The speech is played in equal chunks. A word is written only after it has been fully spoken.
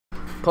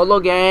Polo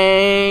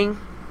gang.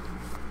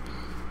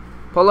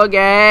 Polo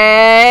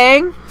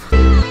gang.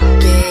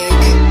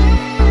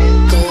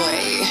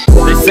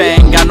 They say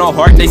ain't got no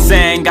heart, they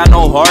say ain't got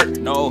no heart.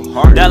 No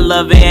heart. That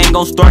love ain't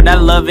gon' start,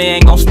 that love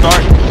ain't gon'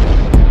 start.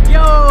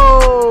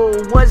 Yo,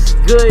 what's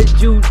good,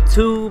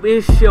 YouTube?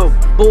 It's your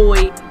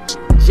boy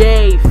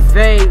J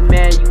Faye,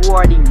 man. You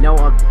already know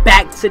I'm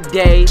back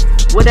today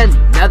with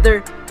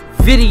another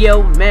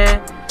video,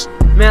 man.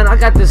 Man, I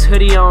got this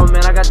hoodie on,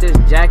 man. I got this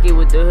jacket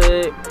with the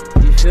hood.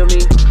 You feel me?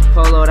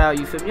 Poloed out.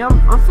 You feel me?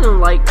 I'm feeling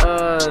like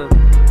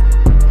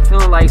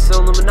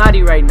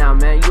solluminati right now,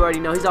 man. You already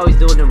know he's always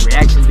doing them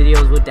reaction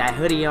videos with that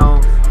hoodie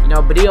on, you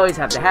know. But he always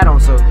have the hat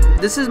on. So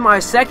this is my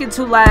second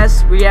to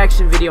last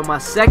reaction video. My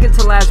second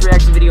to last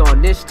reaction video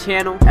on this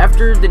channel.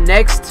 After the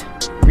next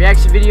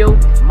reaction video,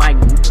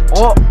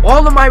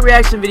 all of my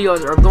reaction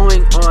videos are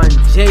going on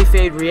J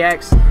Fade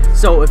Reacts.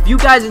 So if you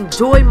guys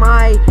enjoy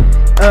my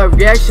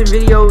reaction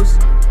videos,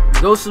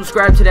 go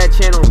subscribe to that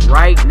channel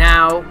right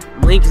now.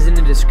 Link is in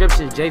the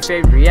description. J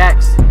Fade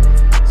Reacts.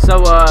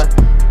 So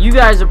you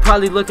guys are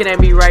probably looking at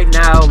me right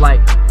now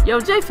like, yo,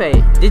 J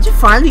Fade, did you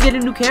finally get a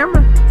new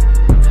camera?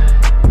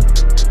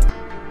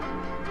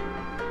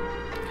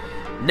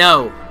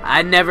 No,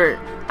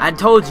 I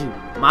told you,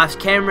 my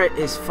camera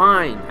is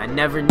fine. I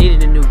never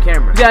needed a new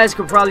camera. You guys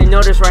can probably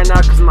notice right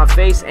now because my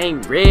face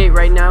ain't red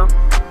right now.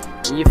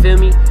 You feel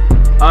me?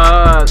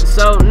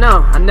 So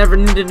no, I never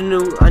needed a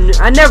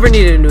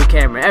new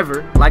camera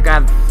ever. Like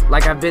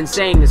I've been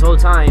saying this whole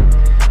time.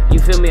 You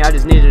feel me? I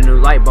just needed a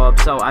new light bulb.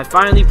 So I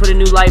finally put a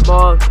new light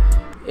bulb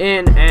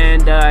in,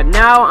 and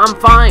now I'm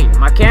fine.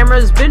 My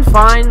camera's been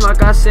fine,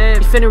 like I said.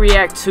 I'm finna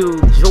react to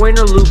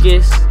Joyner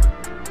Lucas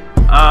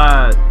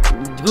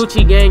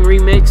Gucci Gang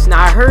remix.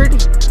 Now I heard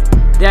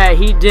that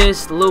he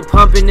dissed Lil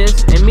Pump in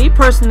this, and me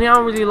personally, I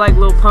don't really like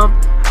Lil Pump.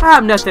 I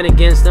have nothing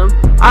against him.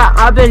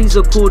 I bet he's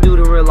a cool dude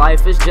in real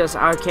life. It's just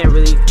I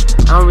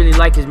don't really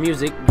like his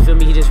music. You feel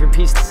me? He just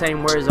repeats the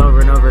same words over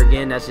and over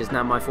again. That's just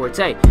not my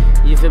forte.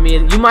 You feel me?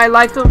 You might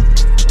like him,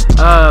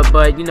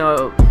 but you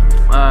know,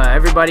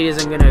 everybody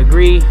isn't gonna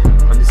agree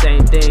on the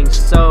same things.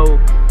 So,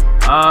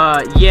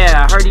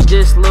 yeah, I heard he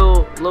dissed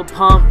Lil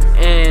Pump,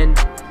 and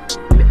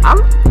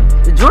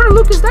Joyner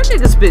Lucas. That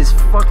nigga spits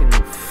fucking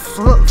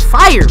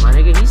fire, my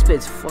nigga. He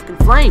spits fucking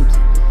flames.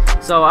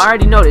 So I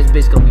already know this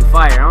bitch gonna be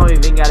fire. I don't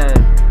even gotta,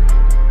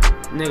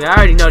 nigga. I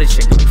already know this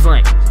shit gonna be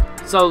flames.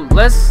 So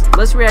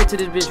let's react to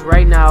this bitch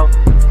right now.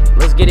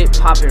 Let's get it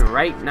popping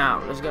right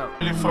now. Let's go.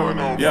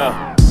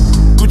 Yeah.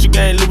 Gucci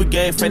gang, Louis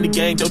gang, Fendi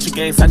gang, Dolce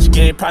gang, Sachi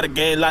gang, Prada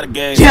gang, lot of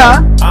gangs.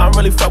 Yeah. I don't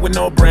really fuck with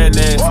no brand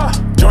names.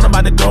 Join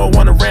about to go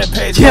on a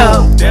rampage.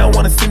 Yeah. They don't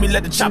wanna see me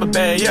let the chopper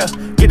bang. Yeah.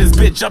 Get this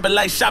bitch jumping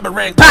like Shabba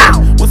rank.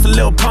 What's a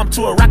little pump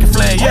to a rocket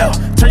flame? Yeah.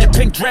 Turn your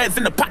pink dreads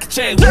into pocket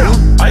chain. Yeah.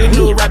 All you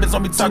new rappers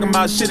don't be talking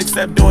about shit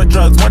except doing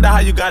drugs. Wonder how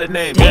you got a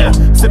name. Yeah.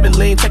 Sipping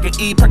lean, taking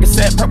E,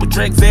 Percocet, purple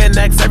drinks,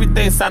 Xanax,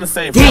 everything sound the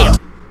same. Damn.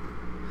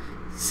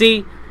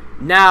 See,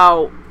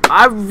 now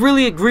I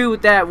really agree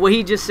with that. What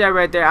he just said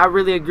right there, I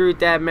really agree with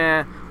that,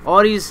 man.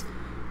 All these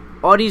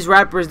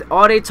rappers,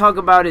 all they talk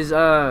about is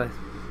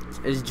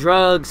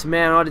drugs,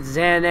 man. All the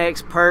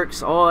Xanax,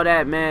 perks, all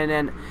that, man.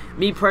 And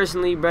me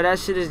personally, bro, that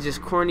shit is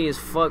just corny as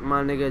fuck,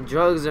 my nigga.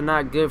 Drugs are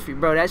not good for you,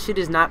 bro. That shit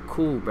is not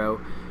cool,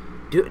 bro.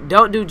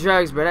 Don't do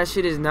drugs, bro. That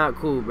shit is not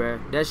cool, bro.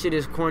 That shit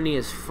is corny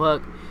as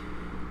fuck.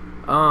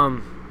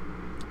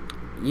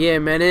 Yeah,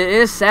 man.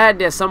 It's sad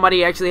that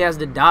somebody actually has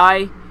to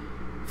die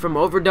from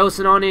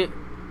overdosing on it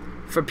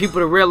for people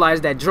to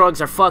realize that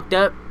drugs are fucked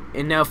up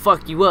and they'll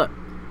fuck you up.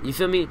 You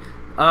feel me?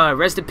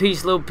 Rest in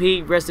peace, Lil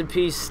Peep. Rest in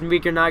peace,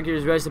 Sneaker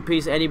Knockers. Rest in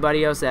peace,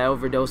 anybody else that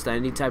overdosed on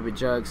any type of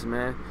drugs,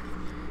 man.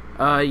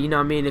 You know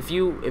what I mean? If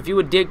you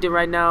addicted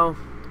right now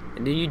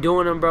and then you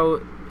doing them,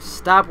 bro,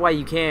 stop while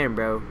you can,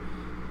 bro.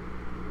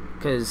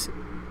 Cause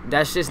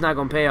that shit's not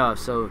gonna pay off.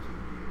 So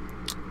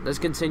let's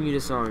continue the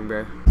song,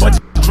 bro.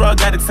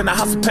 Drug addicts in the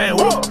house of pain.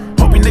 Whoa.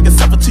 Hope you niggas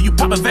suffer till you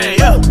pop a vein.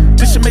 Yeah.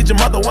 This should make your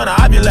mother wanna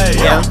ovulate.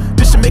 Yeah.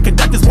 This should make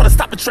conductors wanna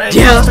stop a train.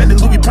 Yeah. Spending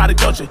Louis Prada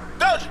Dolce.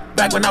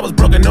 Back when I was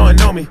broke and no one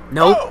know me.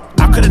 Nope.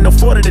 I couldn't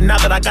afford it, and now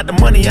that I got the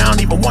money, I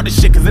don't even want this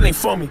shit cause it ain't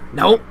for me.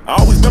 Nope. I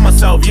always been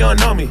myself, you don't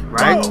know me.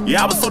 Right.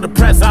 Yeah, I was so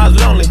depressed, I was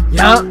lonely.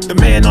 Yeah. The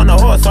man on the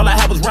horse, all I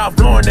had was Ralph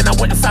Lauren, then I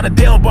went inside a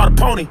deal and bought a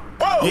pony.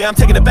 Yeah, I'm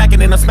taking it back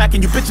and then I'm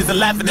smacking you bitches and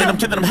laughing and I'm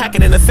killing them,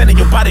 hacking and I'm sending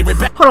your body right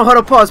back. Hold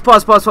on, pause that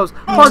real fast.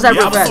 I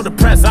was so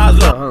depressed, I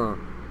was hold on.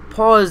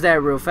 Pause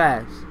that real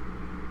fast.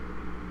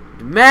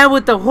 The man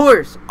with the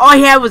horse, all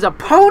he had was a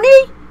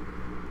pony?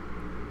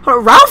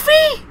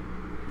 Ralphie?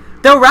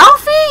 The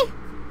Ralphie?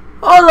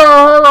 Hold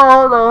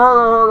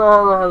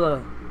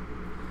on.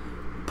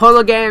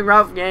 Polo gang,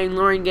 Ralph gang,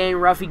 Lauren gang,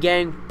 Ralphie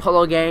gang,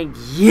 Polo gang.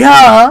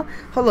 Yeah.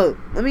 Hold up.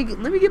 Let me get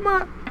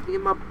my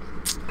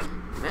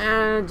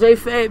man, J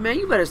Fade, man,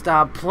 you better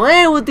stop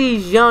playing with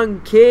these young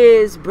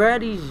kids, bruh.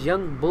 These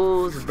young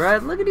bulls, bruh.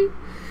 Look at these.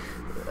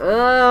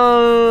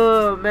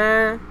 Oh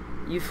man.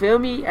 You feel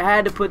me? I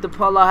had to put the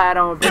polo hat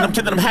on. And I'm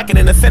killing them, hacking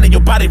in the center of your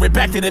body, right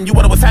back to them. You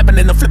wonder what's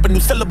happening, I'm flipping new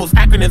syllables,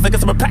 acronyms. I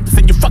guess I'm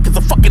practicing, you fuckers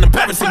are fucking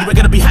embarrassing. You ain't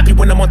gonna be happy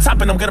when I'm on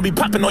top, and I'm gonna be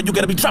popping, or you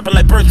gotta be dropping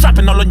like birds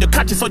dropping all on your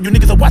conscience. All you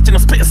niggas are watching, I'm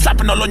spitting,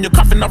 slapping all on your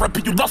coffin. I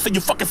repeat, you lost, and you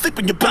fucking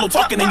sleeping, your pillow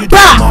talking, and you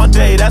dream all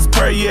day, that's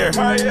per year.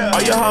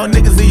 All your whole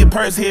niggas in your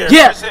purse here.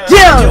 Yeah,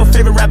 yeah. Your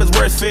favorite rapper's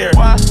worst fear.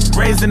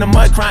 Raised in the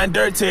mud, crying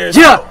dirt tears.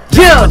 Yeah,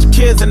 yeah. Bunch of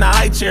kids in the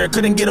high chair,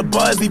 couldn't get a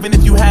buzz even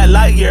if you had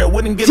light year.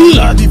 Wouldn't get a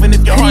love even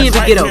if your heart's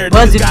right here.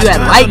 Buzz if you had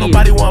light year.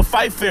 Nobody wanna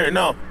fight fear,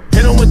 no.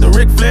 Hit him with the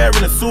Ric Flair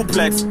and a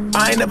suplex.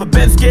 I ain't never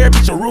been scared,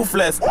 bitch, you're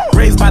ruthless.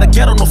 Raised by the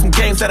ghetto, know some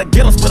games that'll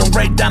get him, split him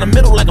right down the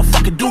middle like a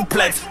fucking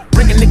duplex.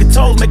 Bring a nigga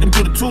toes, make him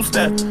do the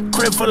two-step.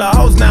 Crib full of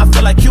hoes now, I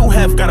feel like you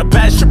have. Got a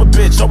bad stripper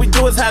bitch, all we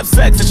do is have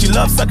sex. And she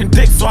loves sucking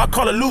dick, so I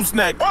call her loose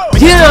neck.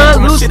 Yeah,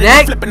 loose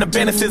neck. Flipping the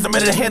balances, I'm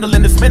ready to handle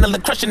and dismantle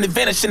and crushing and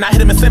vanishing. I hit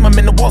him and slam him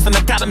in the walls and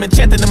I got him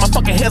enchanted in my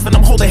fucking hands. And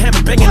I'm holding him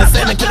and banging and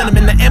slamming, killing him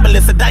in the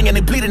ambulance. They're dying,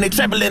 they bleeding, they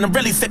trembling. I'm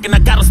really sick and I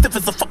got him stiff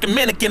as a fucking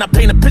mannequin. I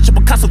paint a picture,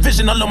 Picasso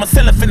vision all on my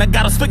cellophane. I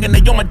got him swinging, they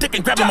on my dick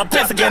and grabbing my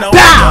pants again.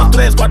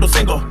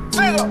 Single.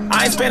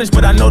 I ain't Spanish,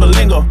 but I know the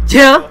lingo.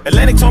 Yeah.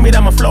 Atlantic told me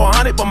that my flow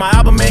 100, but my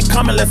album ain't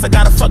coming unless I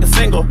got a fucking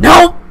single.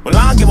 Nope. Well,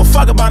 I don't give a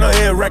fuck about no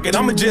air record.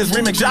 I'ma just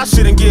remix, y'all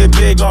shouldn't get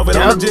big off it.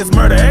 I'ma just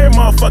murder every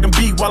motherfucking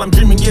beat while I'm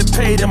dreaming, get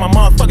paid in my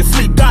motherfucking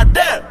sleep.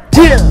 Goddamn.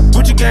 Yeah.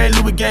 Gucci gang,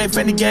 Louis gang,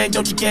 Fendi gang,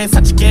 Dolce gang,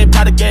 Sachi gang,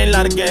 Prada gang,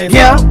 lot of gangs.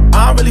 Yeah.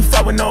 I don't really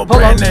fuck with no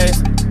brand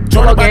names.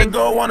 Joyner about to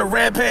go on a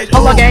rampage.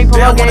 Polo gang,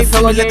 polo gang,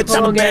 polo gang,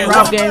 polo gang,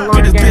 rock gang,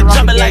 rock gang,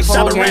 rock gang,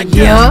 polo gang.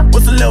 Yeah.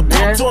 What's a little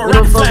pump to a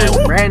rocket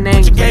flame? Brand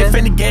names, Gucci gang,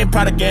 Fendi gang,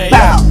 Prada gang.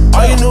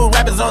 All you new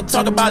rappers don't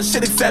talk about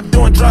shit except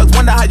doing drugs.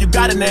 Wonder how you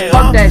got in there,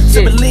 huh? Fuck that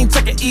shit. Sippin' lean,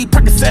 take a E,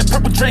 Percocet,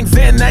 purple drinks,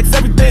 Xanax,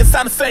 everything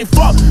sound the same.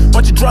 Fuck,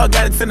 bunch of drug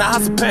addicts in the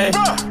house of pain.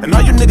 And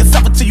all you niggas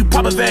suffer till you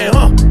pop a vein,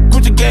 huh?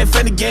 Gucci gang,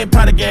 Fendi gang,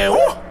 Prada gang.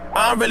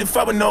 I don't really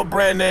fuck with no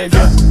brand names,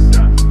 yeah.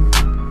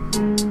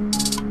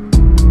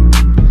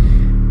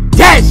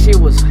 That shit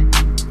was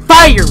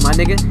fire, my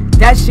nigga.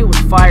 That shit was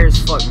fire as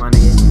fuck, my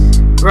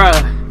nigga.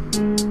 Bruh.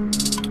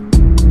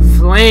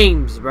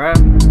 Flames, bruh.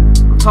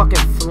 I'm talking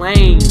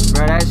flames,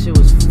 bruh. That shit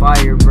was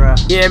fire, bruh.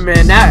 Yeah,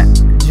 man, that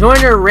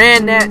Joyner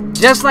ran that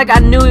just like I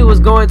knew he was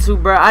going to,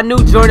 bruh. I knew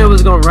Joyner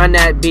was gonna run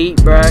that beat,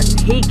 bruh.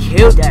 He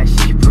killed that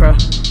shit, bruh.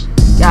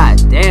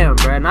 God damn,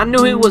 bruh. And I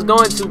knew he was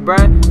going to,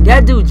 bruh.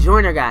 That dude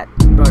Joyner got,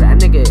 bro, that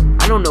nigga,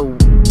 I don't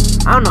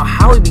know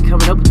how he be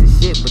coming up with this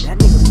shit, but that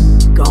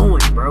nigga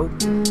going, bro.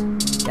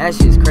 That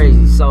shit's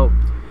crazy. So,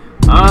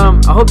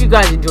 I hope you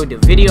guys enjoyed the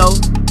video.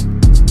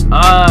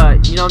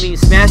 You know what I mean?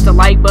 Smash the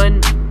like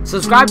button.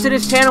 Subscribe to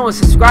this channel and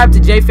subscribe to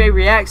JFay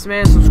Reacts,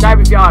 man.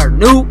 Subscribe if y'all are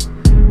new.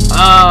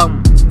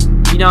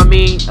 You know what I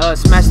mean?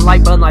 Smash the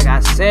like button, like I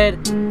said.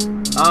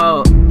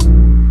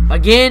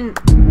 Again,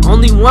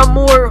 only one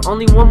more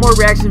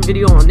reaction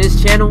video on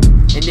this channel,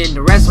 and then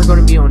the rest are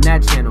gonna be on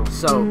that channel.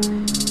 So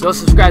go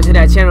subscribe to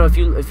that channel if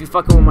you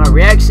fucking with my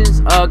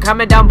reactions.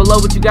 Comment down below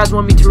what you guys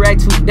want me to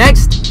react to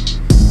next.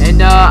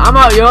 And I'm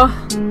out, y'all.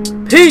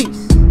 Peace.